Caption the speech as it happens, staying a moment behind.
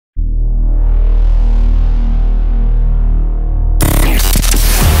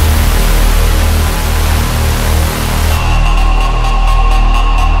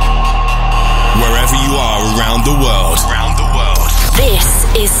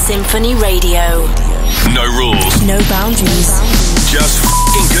SINPHONY Radio. No rules. No boundaries. Just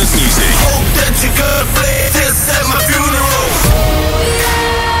f***ing good music. Hope that you're gonna play this at my funeral.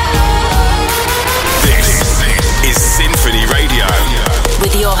 This is SINPHONY Radio.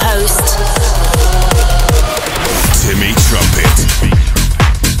 With your host, Timmy Trumpet.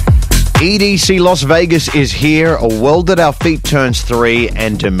 EDC Las Vegas is here, a world at our feet turns 3,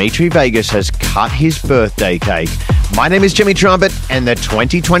 and Dimitri Vegas has cut his birthday cake. My name is Timmy Trumpet, and the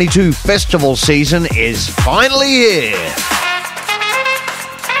 2022 festival season is finally here.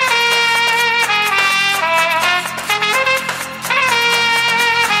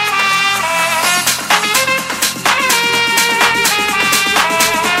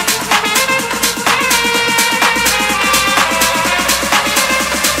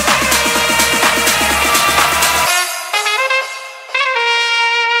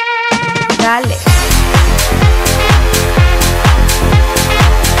 Dale.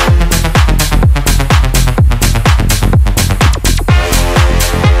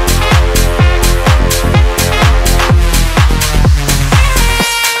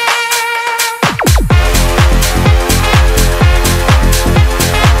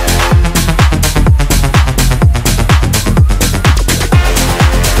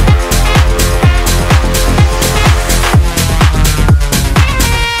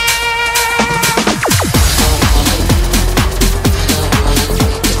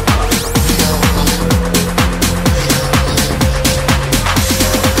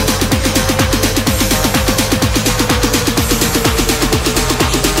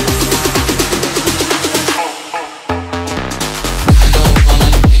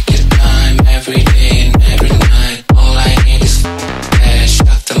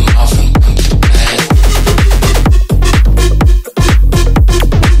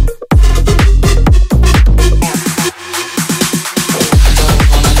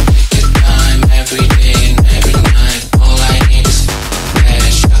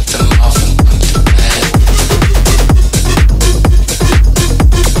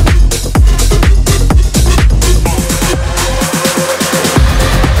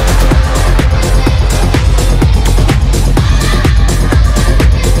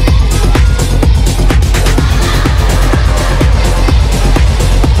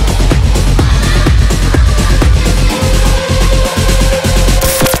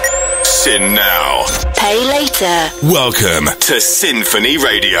 Welcome to SINPHONY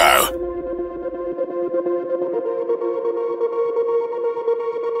Radio.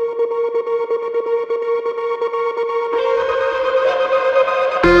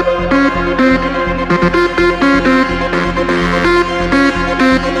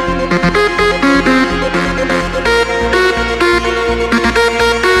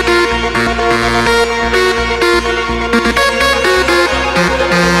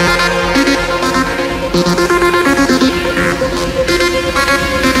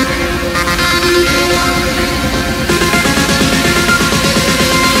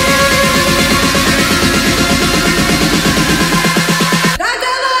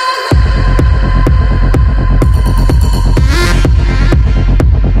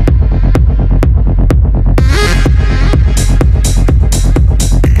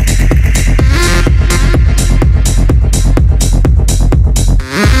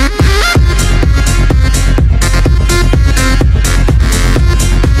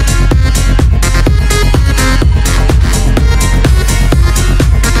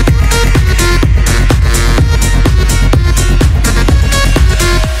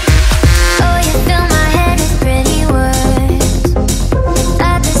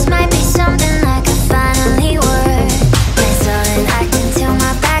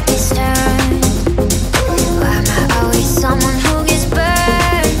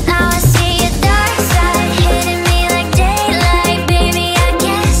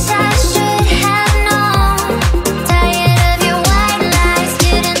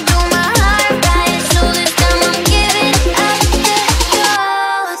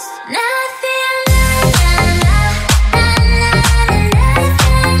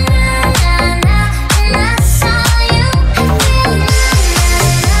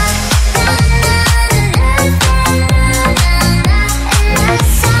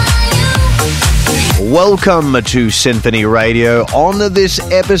 Welcome to SINPHONY Radio. On this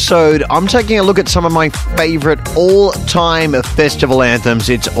episode, I'm taking a look at some of my favorite all-time festival anthems.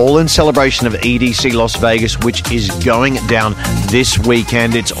 It's all in celebration of EDC Las Vegas, which is going down this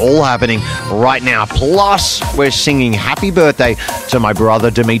weekend. It's all happening right now. Plus, we're singing happy birthday to my brother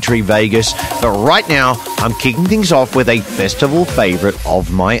Dimitri Vegas. But right now, I'm kicking things off with a festival favorite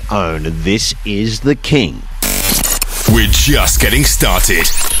of my own. This is The King. We're just getting started.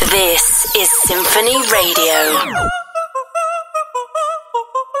 This is Symphony Radio.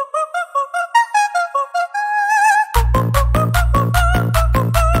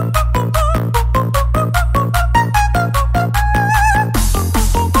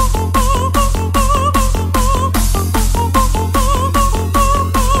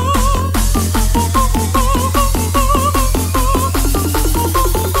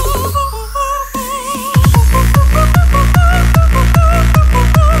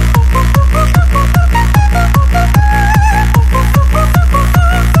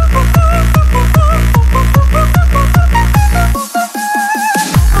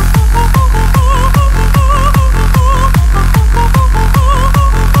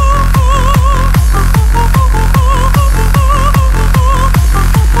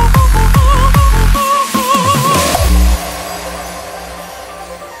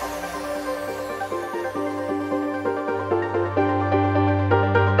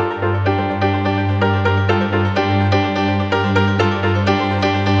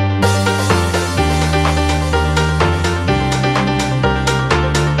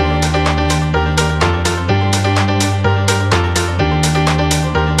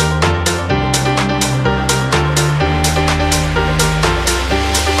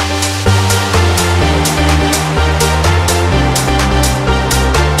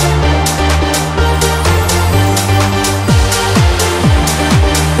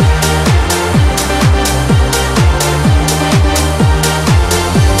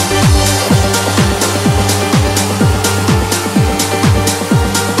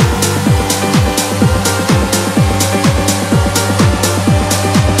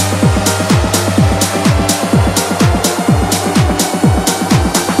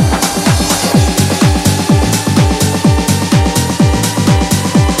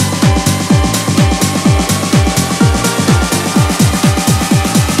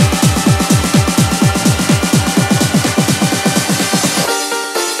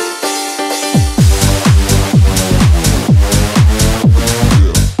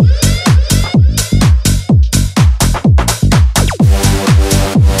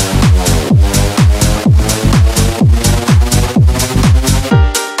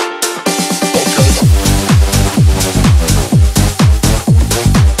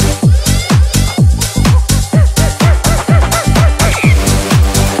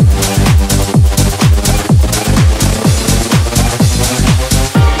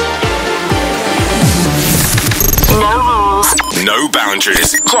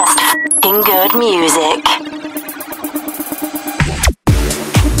 Boundaries. Just f***ing good music.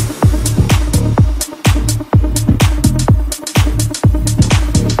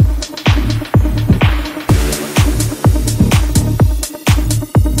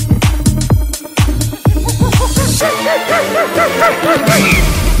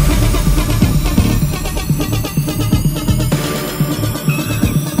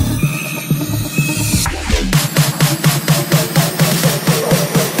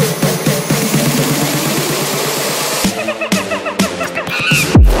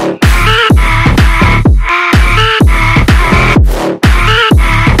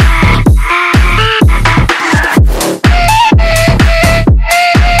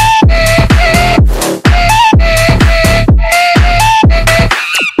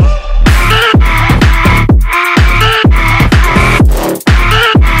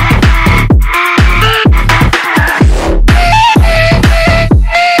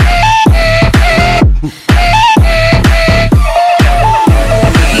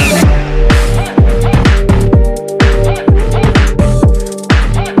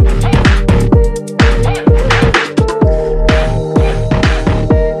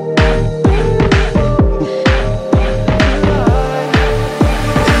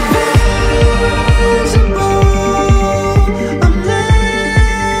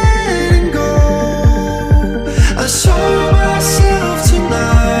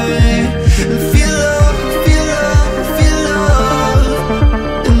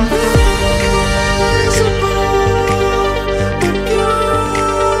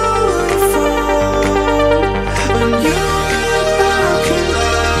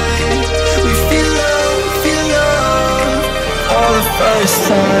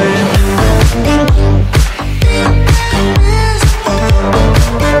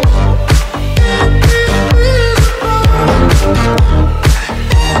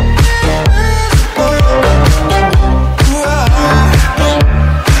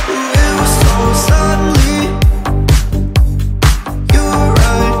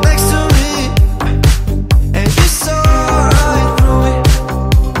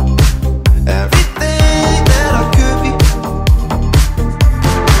 Everything that I could be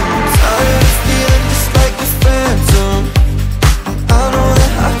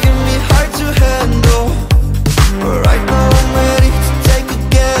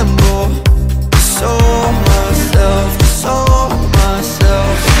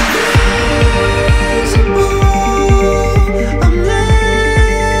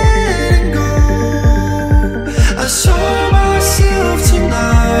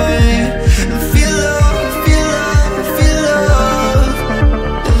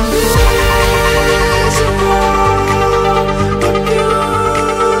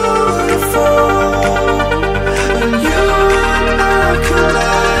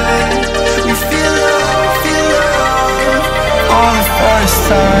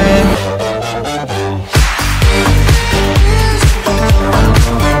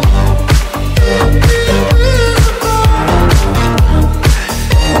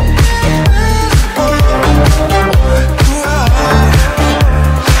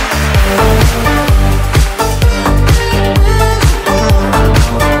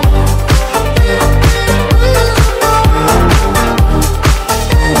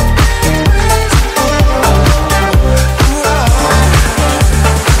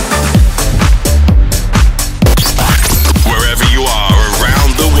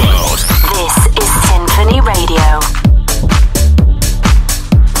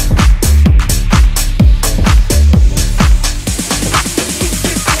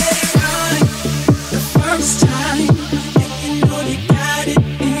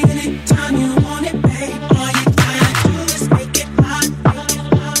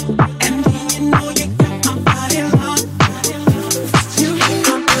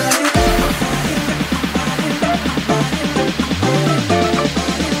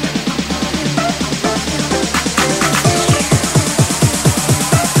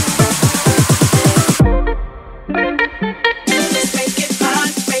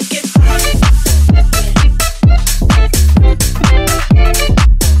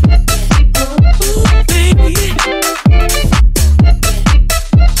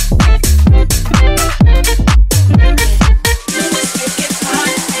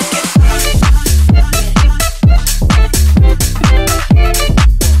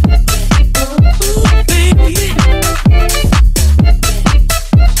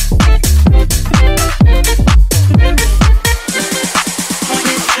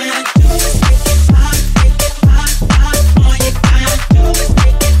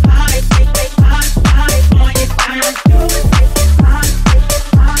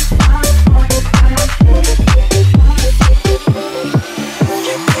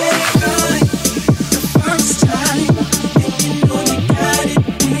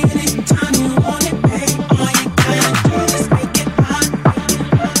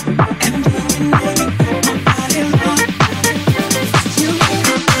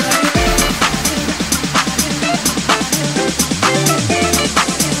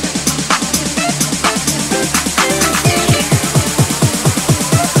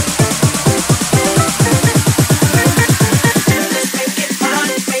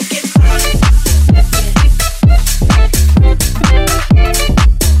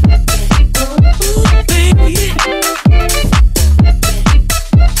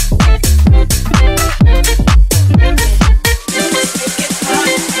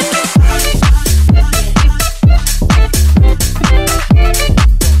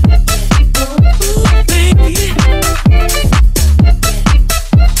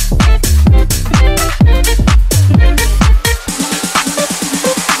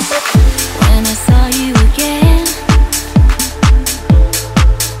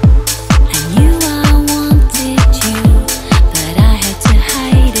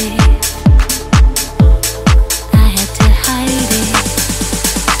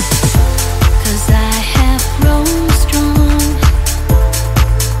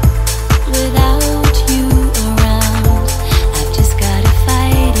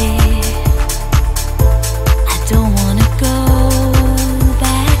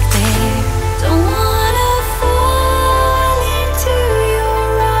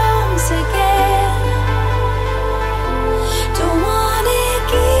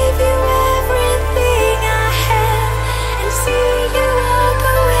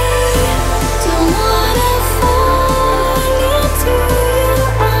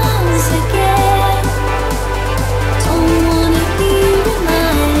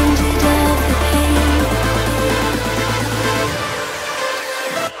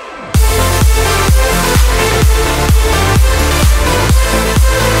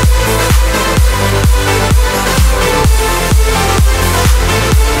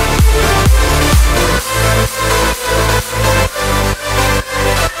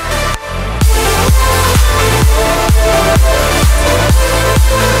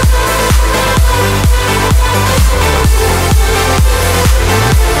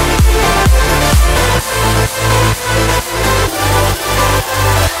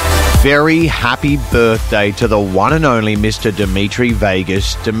very happy birthday to the one and only Mr. Dimitri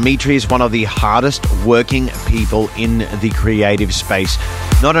Vegas. Dimitri is one of the hardest working people in the creative space.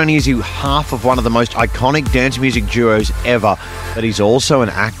 Not only is he half of one of the most iconic dance music duos ever, but he's also an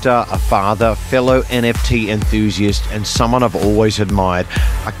actor, a father, fellow NFT enthusiast, and someone I've always admired.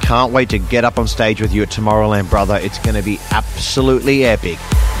 I can't wait to get up on stage with you at Tomorrowland, brother. It's going to be absolutely epic.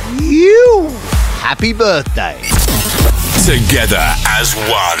 Happy birthday. Together as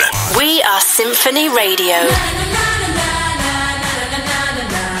one. We are Symphony Radio. I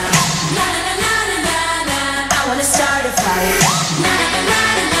wanna start a fight.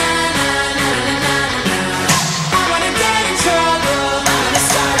 I wanna get in trouble. I wanna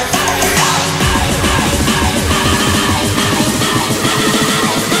start a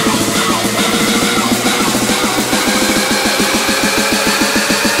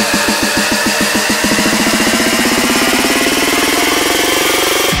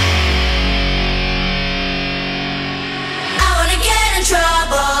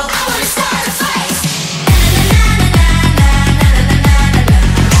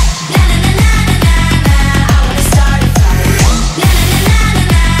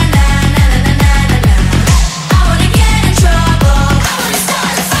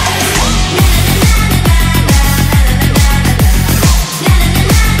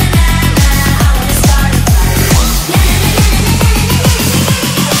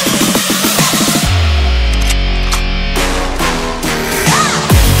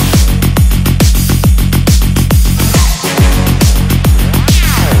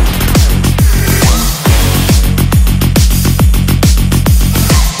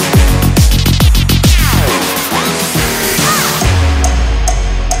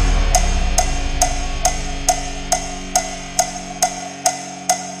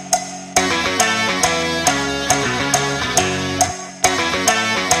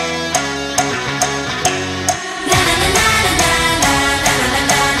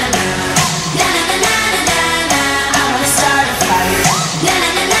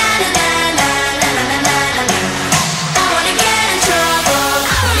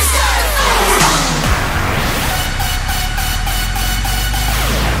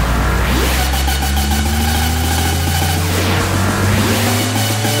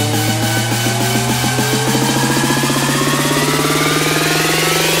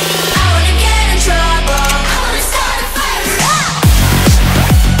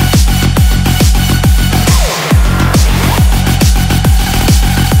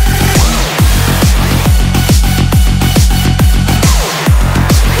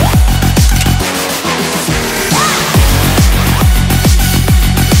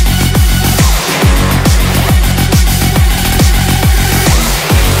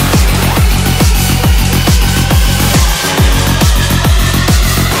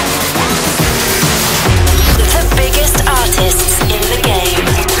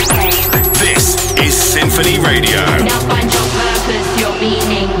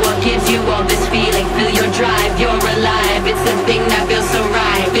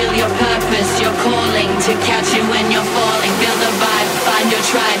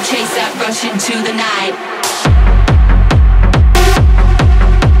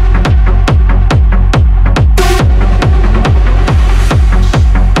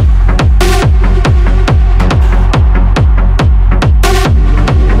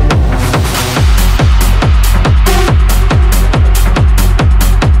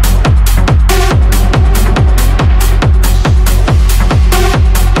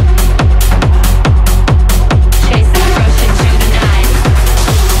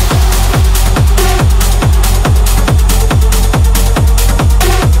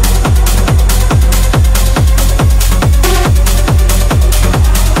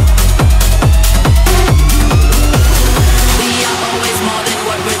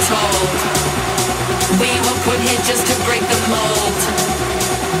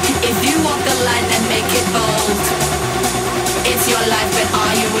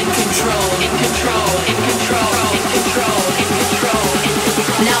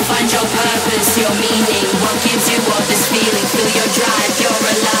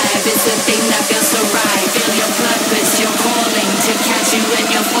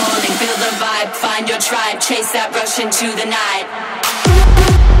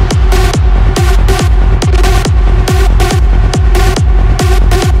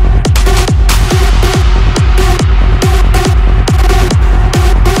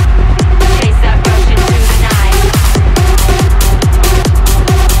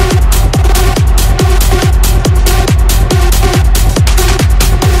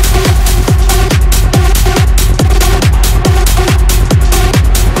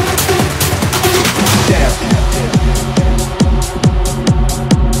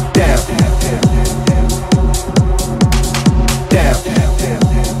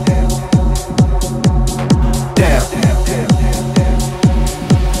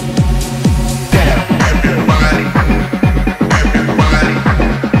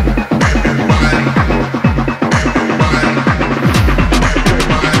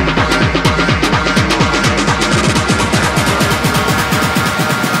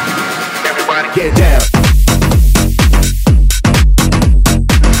get down.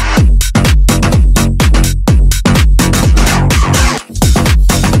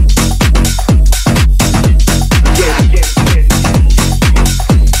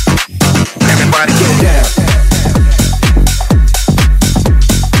 Everybody get down.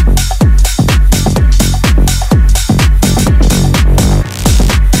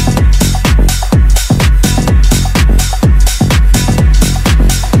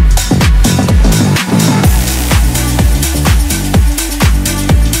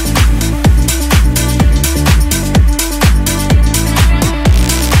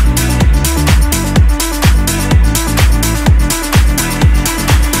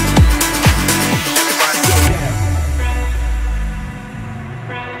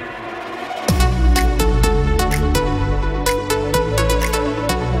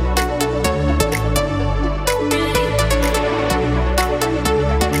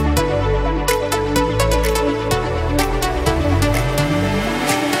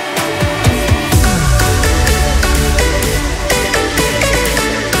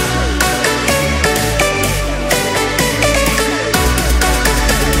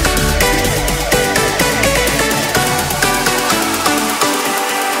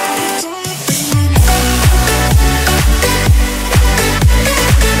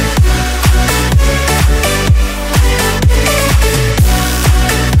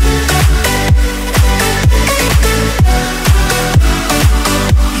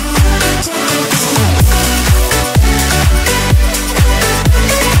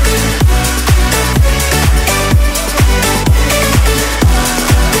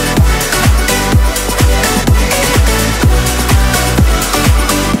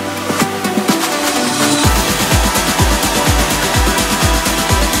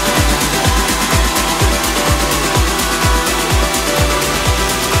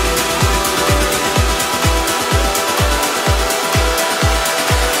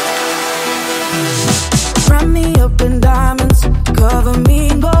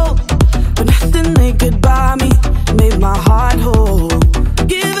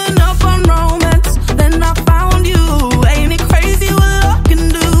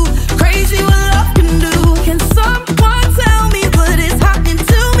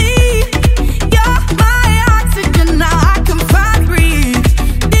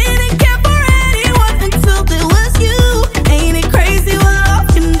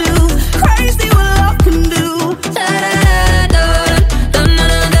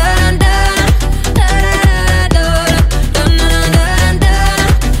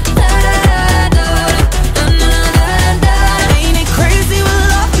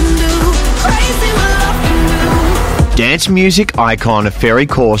 Dance music icon Ferry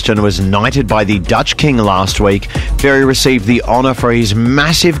Corsten was knighted by the Dutch King last week. Ferry received the honour for his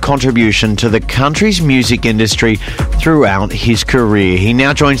massive contribution to the country's music industry throughout his career. He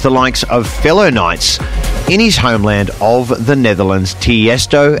now joins the likes of fellow knights in his homeland of the Netherlands,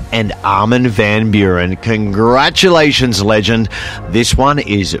 Tiesto and Armin van Buuren. Congratulations, legend. This one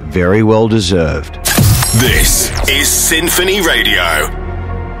is very well deserved. This is SINPHONY Radio.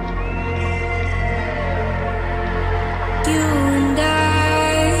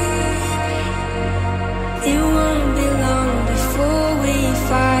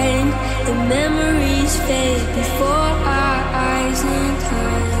 Memories fade before our eyes in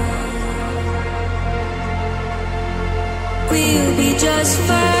time. We'll be just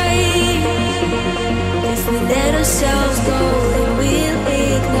fine if we let ourselves go, then we'll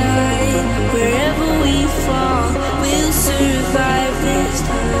ignite. Wherever we fall, we'll survive this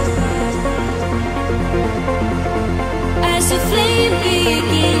time. As the flame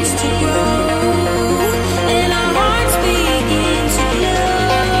begins to grow and our hearts begin to glow,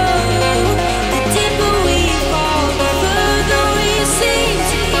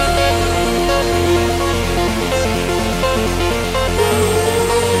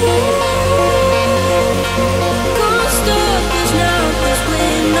 stop.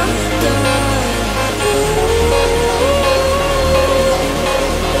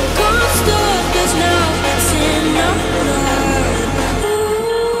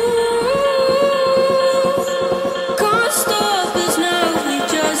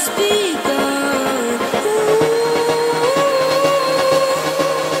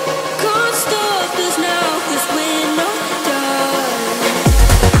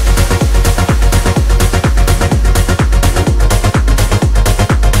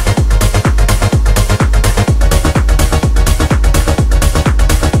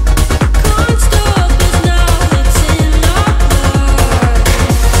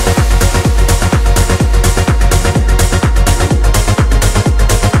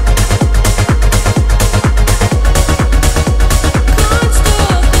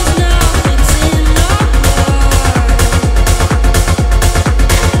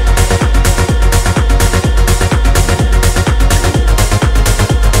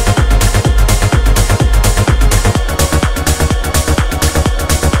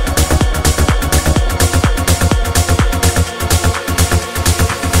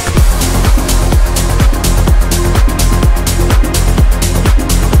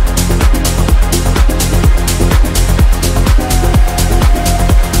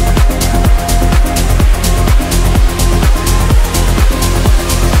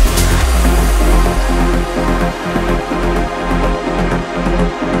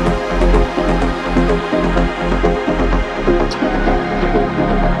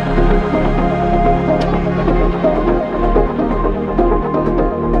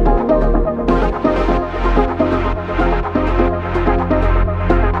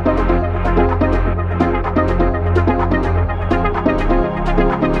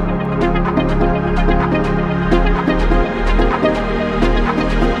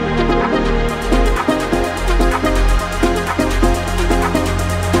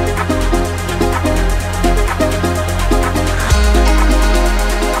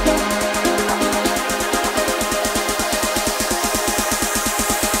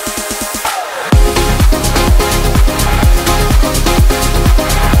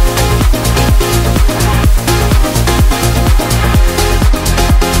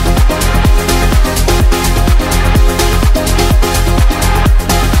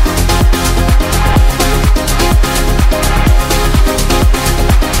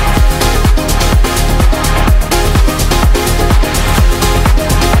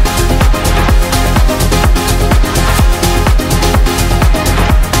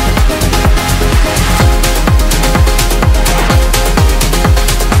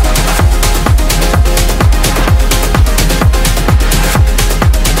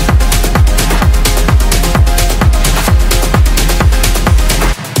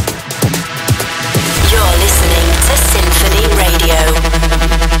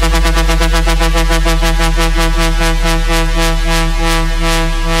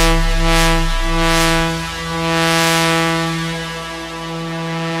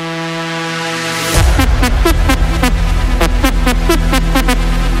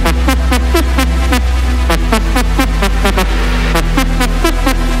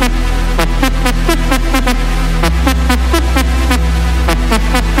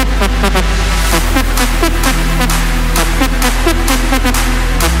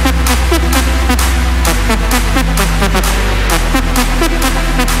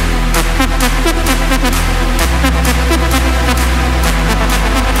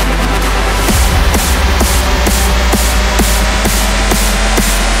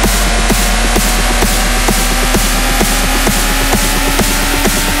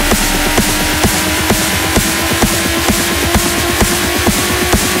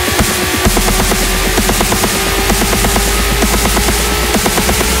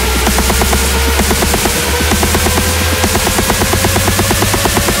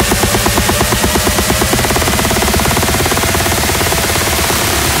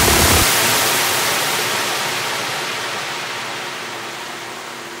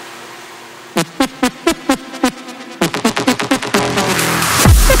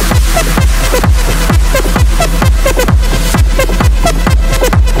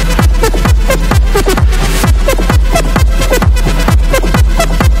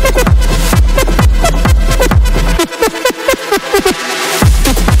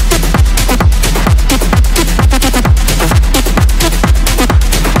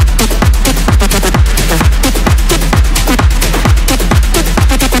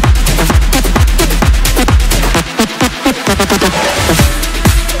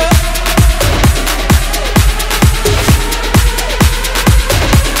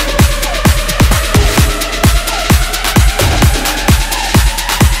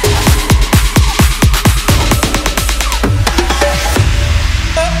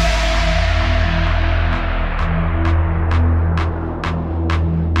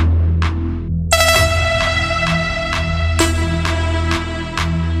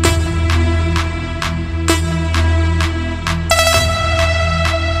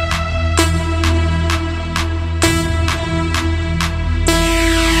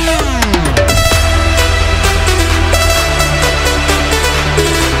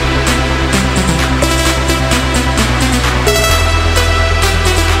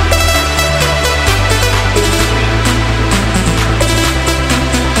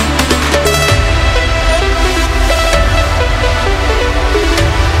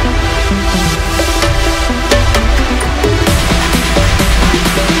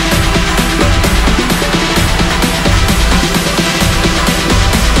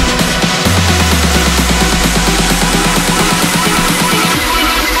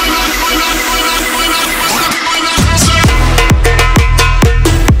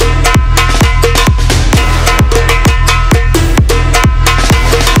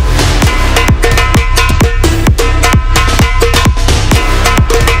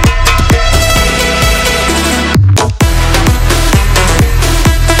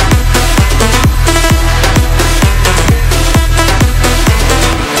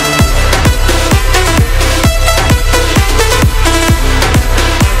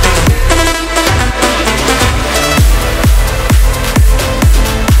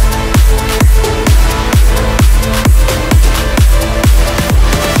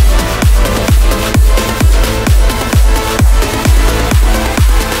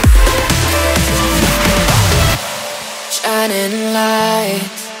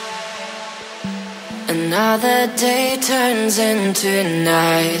 Another day turns into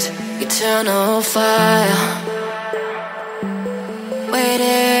night, eternal fire.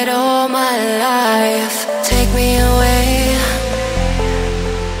 Waited all my life, take me away,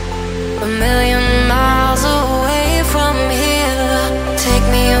 a million miles away from here. Take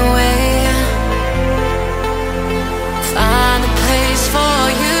me away, find a place for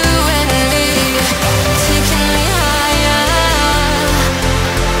you and me, taking me higher,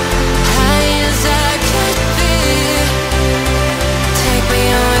 high as I could be. Take me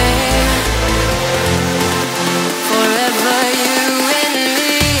away, forever you and me.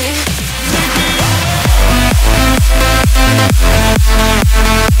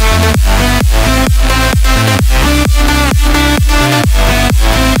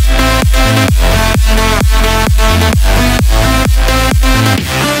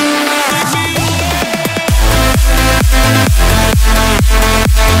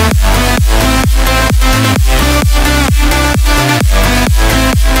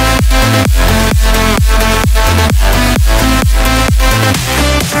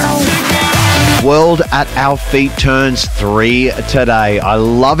 World at Our Feet turns 3 today. I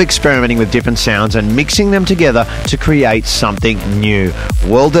love experimenting with different sounds and mixing them together to create something new.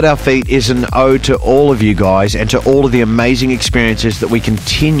 World at Our Feet is an ode to all of you guys and to all of the amazing experiences that we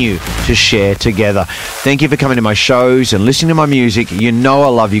continue to share together. Thank you for coming to my shows and listening to my music. You know I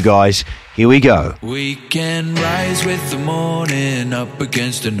love you guys. Here we go. We can rise with the morning up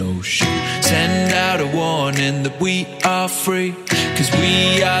against an ocean. Send out a warning that we are free. Cause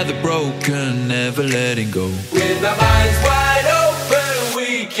we are the broken, never letting go. With our minds wide open,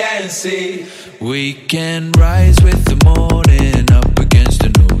 we can see. We can rise with the morning up against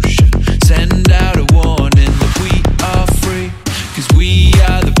an ocean. Send out a warning that we are free. Cause we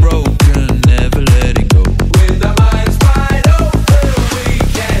are the broken, never letting go. With our minds wide open, we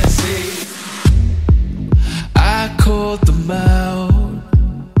can see. I called them out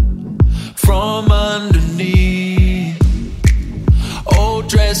from underneath, all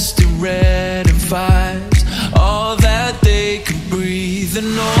dressed in red and fives, all that they can breathe.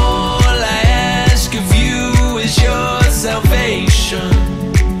 And all I ask of you is your salvation.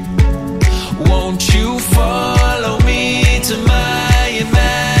 Won't you follow me to my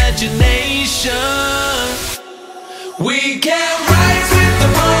imagination? We can rise with the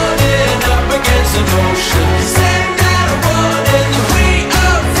morning up against an ocean. Send out a warning that we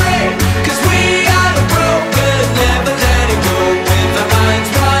are free. Cause we are the broken, never letting go. With our minds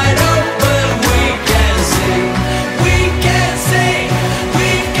wide open, we can see. We can see.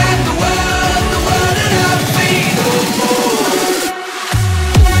 We've got the world at our feet. Oh, oh.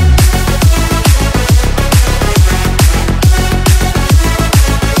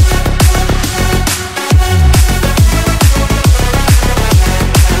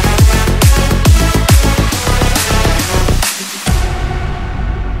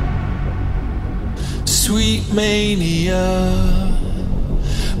 Sweet mania,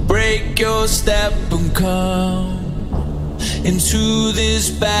 break your step and come into this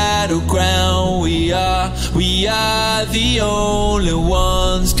battleground. We are the only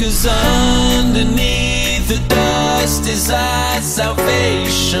ones. Cause underneath the dust is our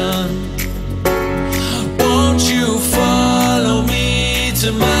salvation. Won't you follow me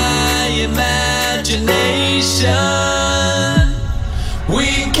to my imagination? We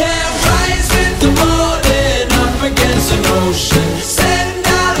can rise with the morning up against an ocean. Send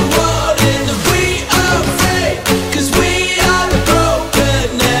out a warning that we are free. Cause we are the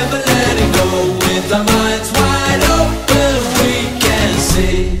broken, never letting go. With our minds wide open, we can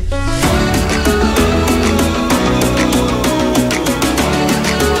see.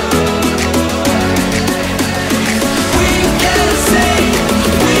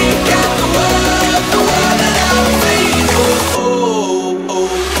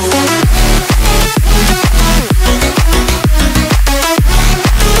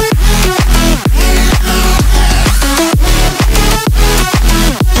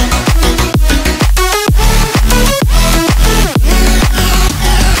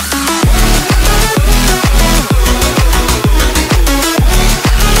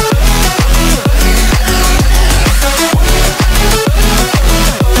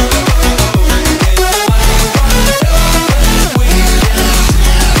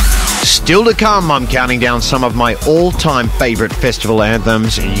 Still to come, I'm counting down some of my all-time favorite festival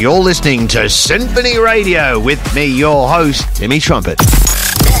anthems. You're listening to Symphony Radio with me, your host, Timmy Trumpet.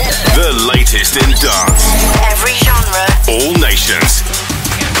 The latest in dance. Every genre. All nations.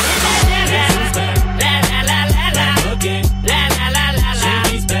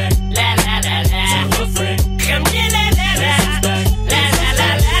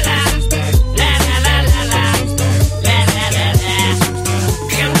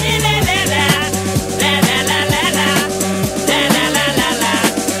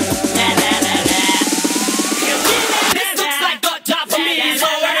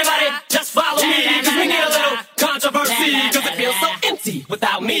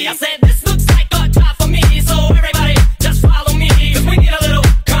 Without me, I said this looks like a job for me. So everybody just follow me, cause we need a little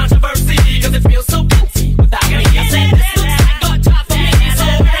controversy, cause it feels so empty without me. I said this looks like a job for me.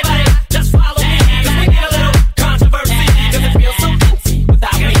 So everybody just follow me, cause we need a little controversy, cause it feels so empty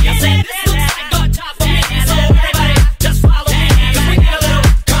without me. I said this looks like a job for me. So everybody just follow me, cause we need a little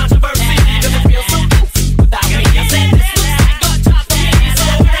controversy, cause it feels so empty without me. I said this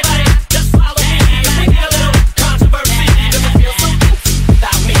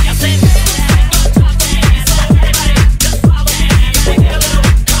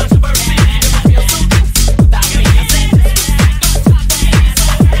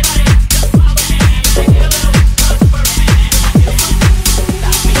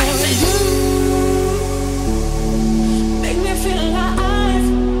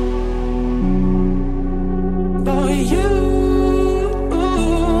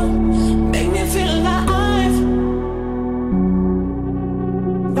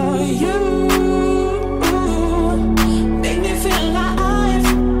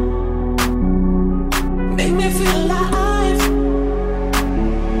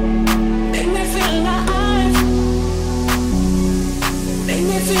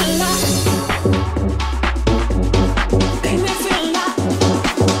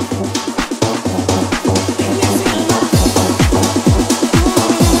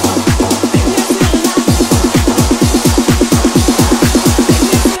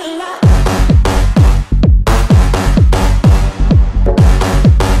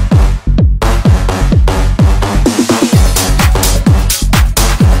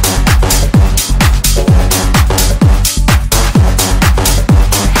looks like a job for me. So everybody just follow me, cause we need a little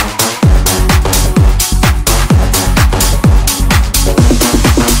controversy, cause it feels so empty.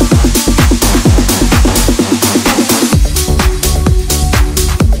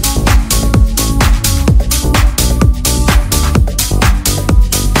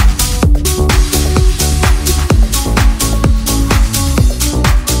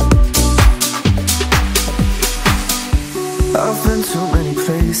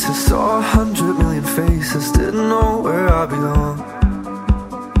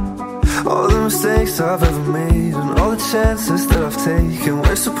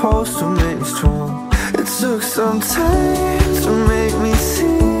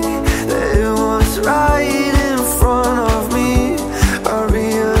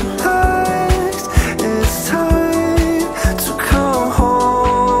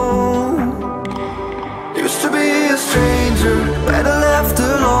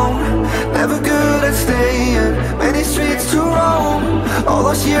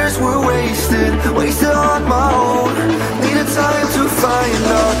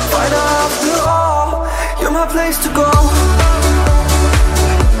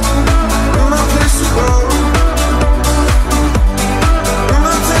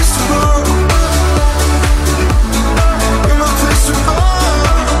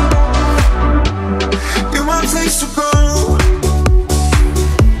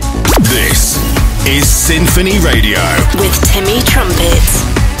 SINPHONY Radio with Timmy Trumpet.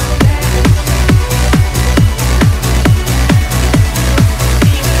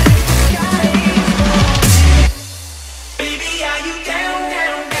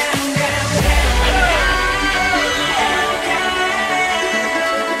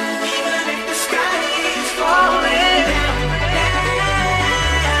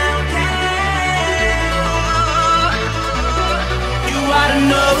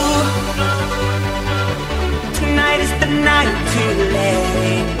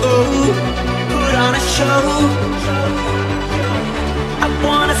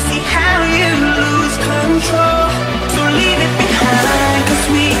 Only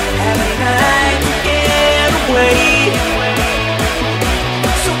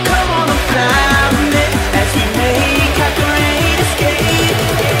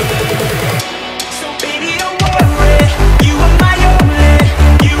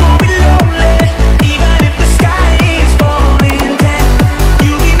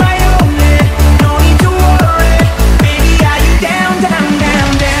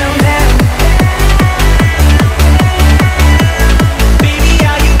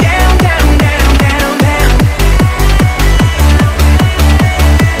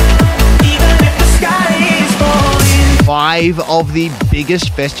 5 of the biggest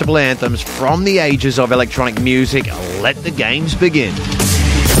festival anthems from the ages of electronic music. Let the games begin.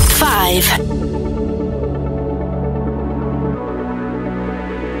 5.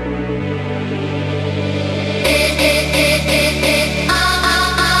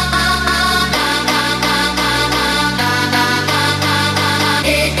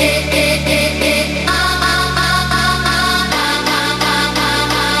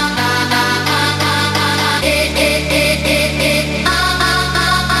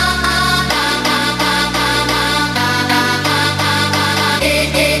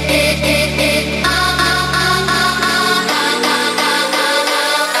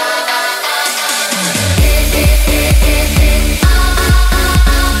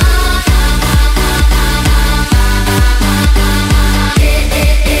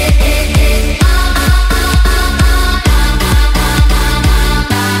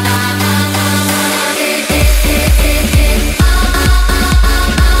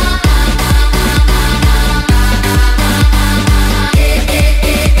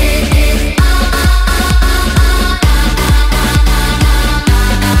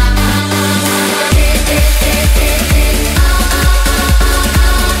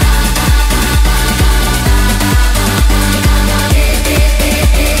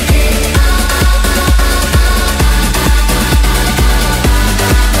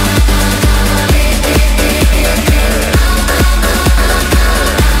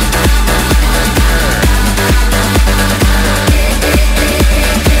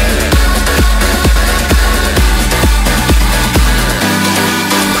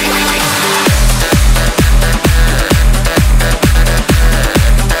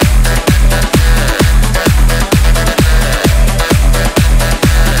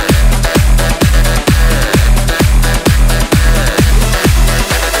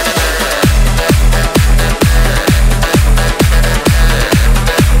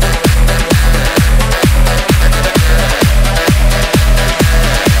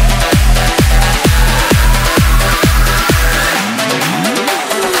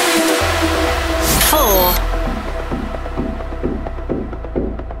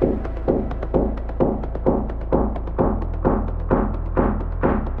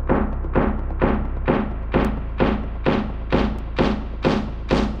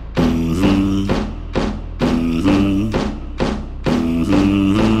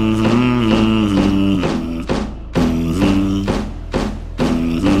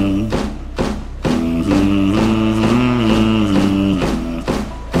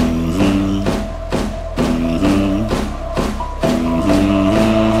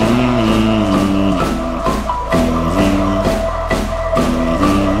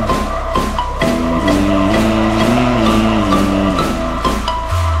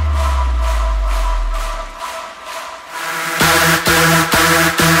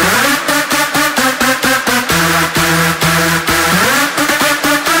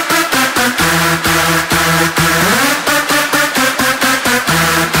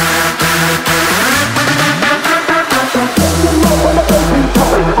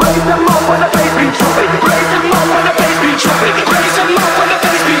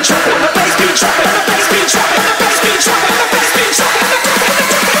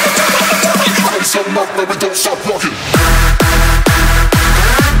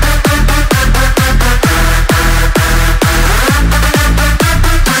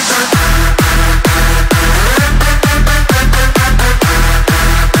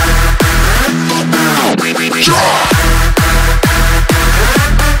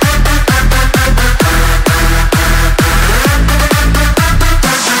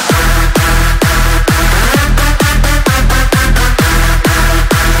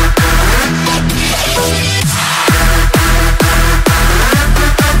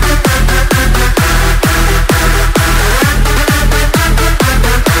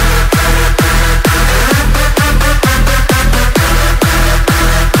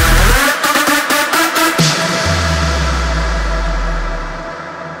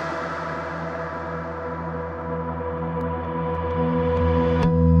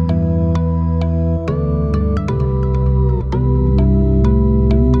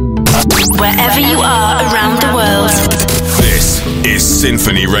 Wherever you are around the world. This is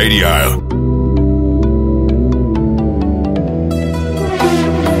Symphony Radio.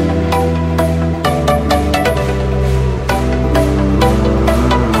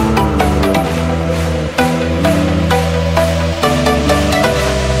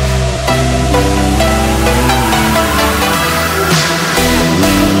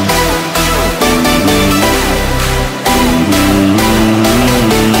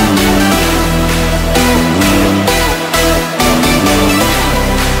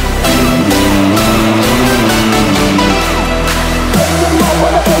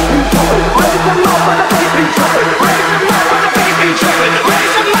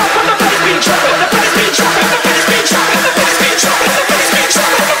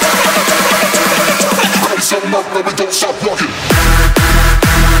 rock, no, we don't stop rocking.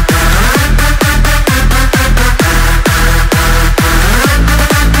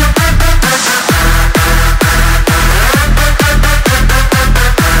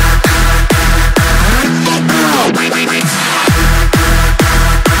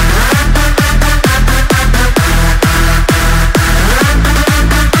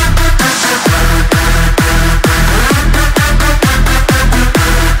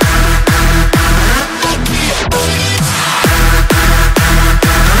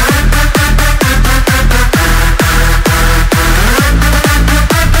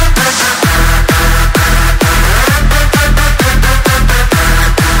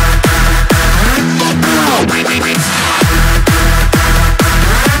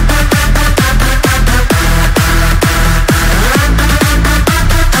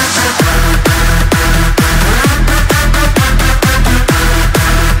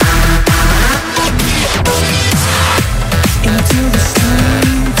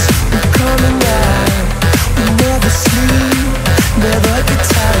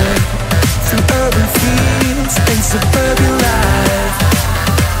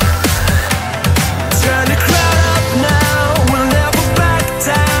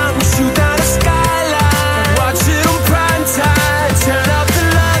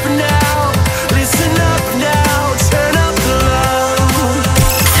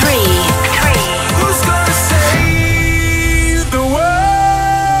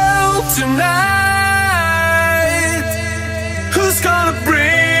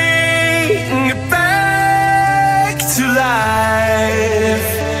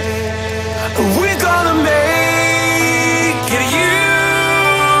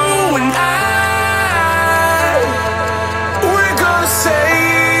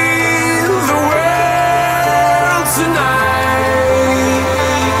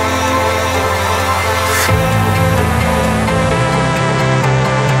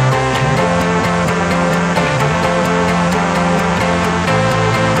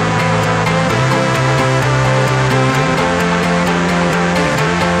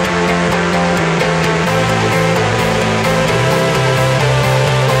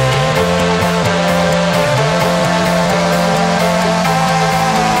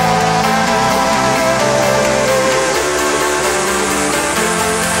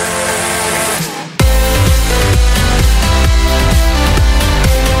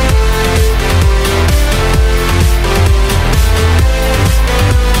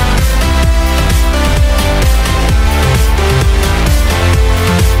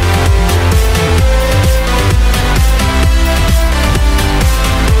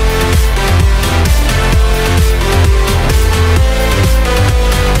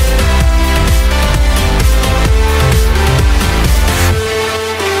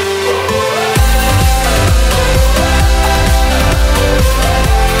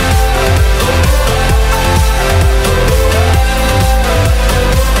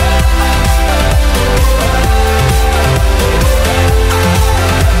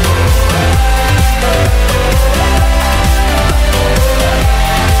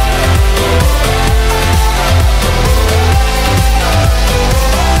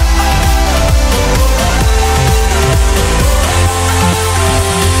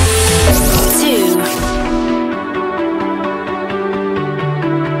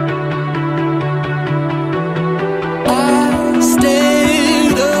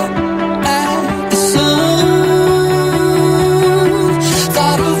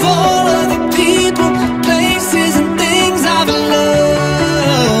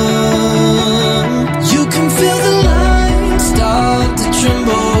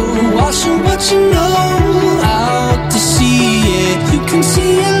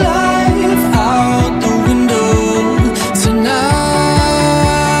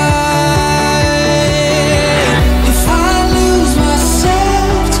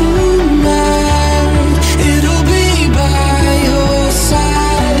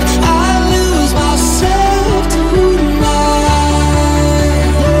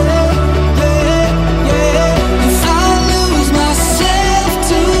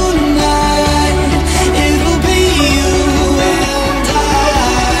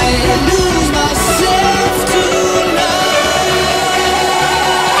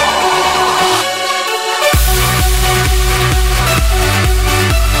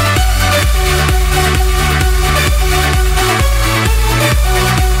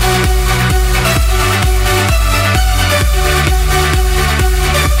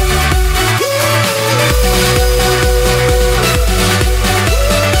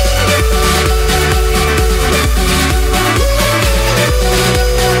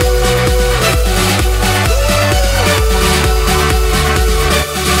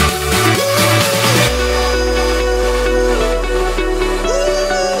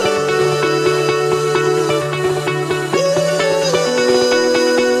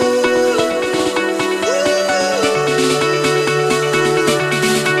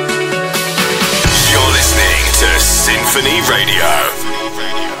 Radio.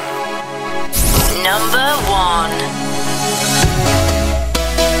 Number 1.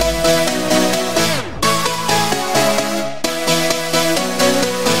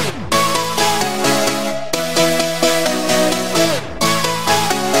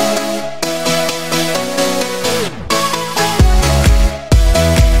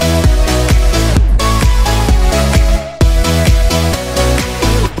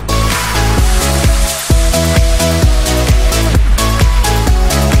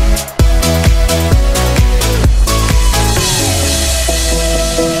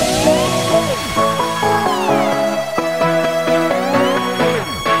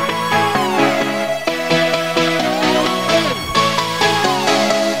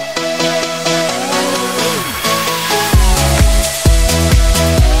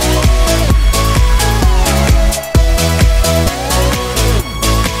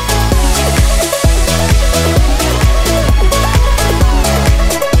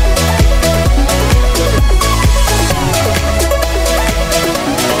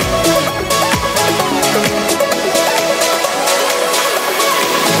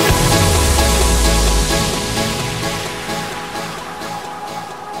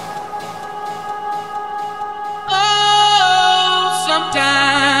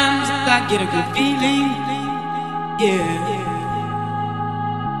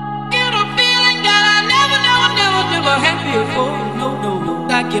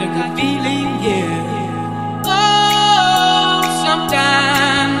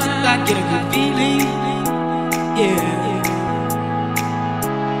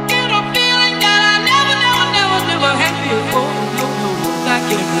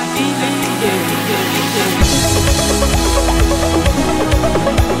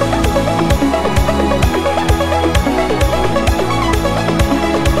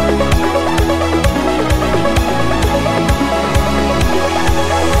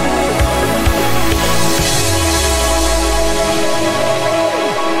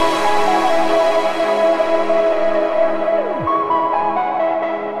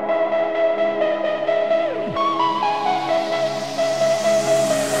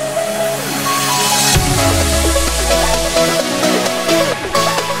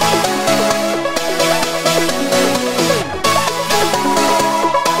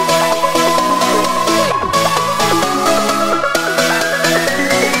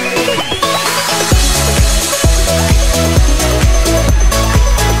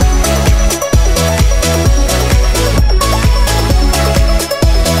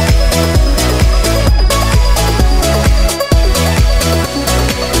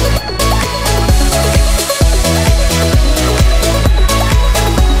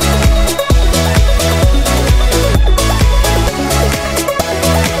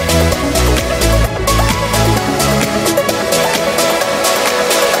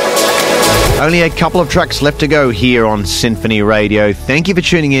 Only a couple of tracks left to go here on Symphony Radio. Thank you for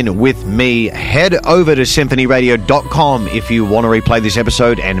tuning in with me. Head over to symphonyradio.com if you want to replay this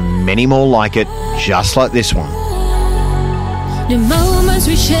episode and many more like it, just like this one. The moments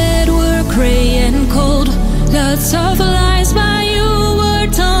we shared were grey and cold. Lots of lies by you were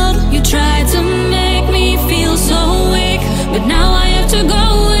told. You tried to make me feel so weak, but now I have to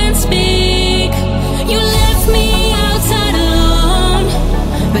go and speak. You left me outside alone,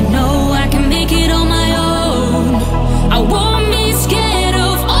 but no, I can make it on my own. I won't be scared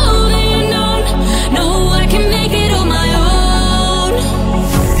of all the unknown. No, I can make it on my own.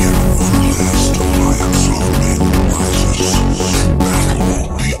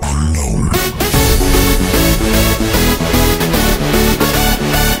 Battle the unknown.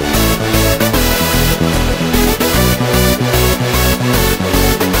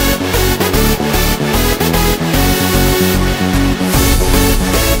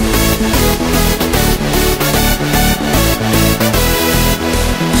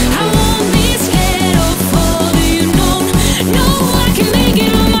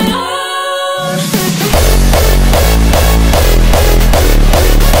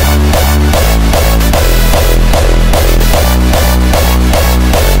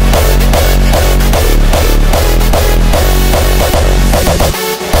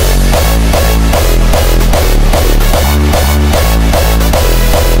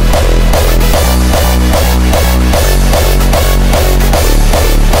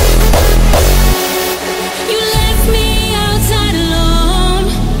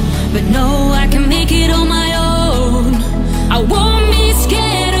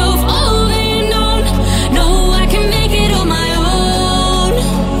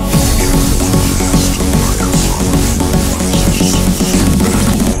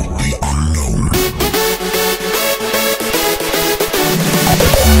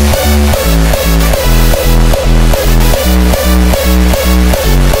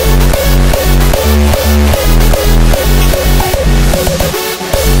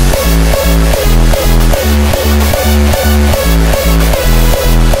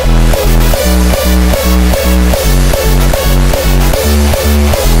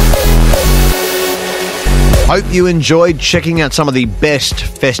 Hope you enjoyed checking out some of the best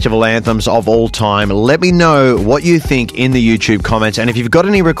festival anthems of all time. Let me know what you think in the YouTube comments. And if you've got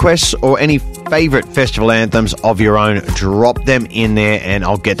any requests or any favourite festival anthems of your own, drop them in there and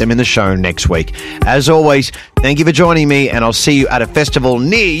I'll get them in the show next week. As always, thank you for joining me and I'll see you at a festival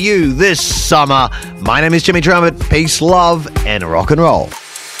near you this summer. My name is Timmy Trumpet. Peace, love, and rock and roll.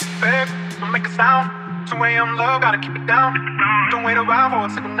 Babe, don't make a sound. 2 a.m. love, gotta keep it down. Don't wait around for a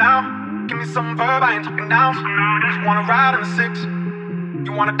signal now. Give me some verb, I ain't talking nouns. You wanna ride in the 6,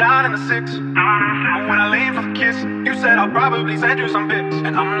 you wanna dine in the 6. But when I lean for the kiss, you said I'll probably send you some bits.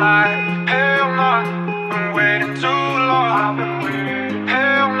 And I'm like, hell no, I'm waiting too long.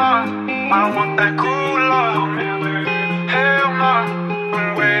 Hell no, I want that cool love. Hell no,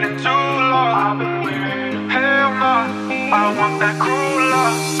 I'm waiting too long. Hell no, I want that cool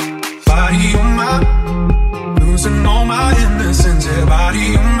love. Body on my, losing all my innocence. Yeah,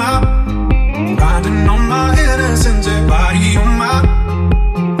 body on my, riding on my innocence. Yeah, body on my,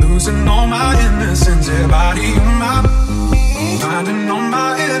 losing all my innocence. Yeah, body on my, riding on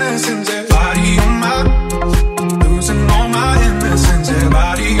my innocence. Yeah, body on my, losing all my innocence. Yeah,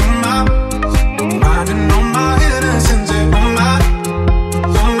 body on my, riding on my innocence. Yeah, on my,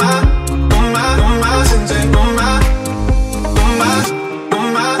 on my, on my, on my sins. Yeah, on my, on my, on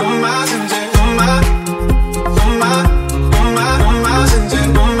my, on my sins. Yeah, on my, on my, on my, on my sins.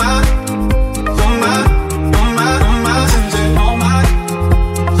 Yeah, on my, on my, on my, on my sins. Yeah, on my,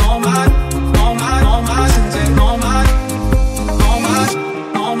 on my, on my, on my sins. Yeah, on my, on my,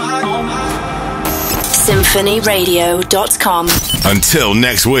 on my, on my. SINPHONYRadio.com. Until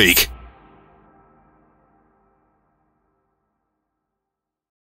next week.